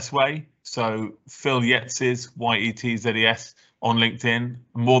LinkedIn's the best way. So Phill Yetzes, Yetzes on LinkedIn.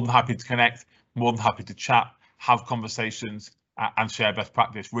 I'm more than happy to connect, more than happy to chat, have conversations and share best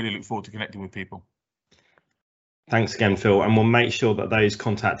practice. Really look forward to connecting with people. Thanks again, Phill. And we'll make sure that those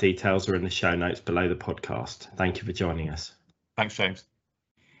contact details are in the show notes below the podcast. Thank you for joining us. Thanks, James.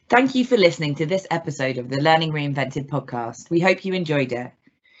 Thank you for listening to this episode of the Learning Reinvented podcast. We hope you enjoyed it.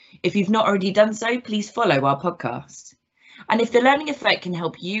 If you've not already done so, please follow our podcast. And if the Learning Effect can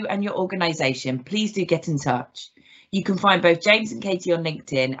help you and your organisation, please do get in touch. You can find both James and Katie on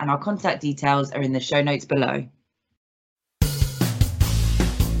LinkedIn, and our contact details are in the show notes below.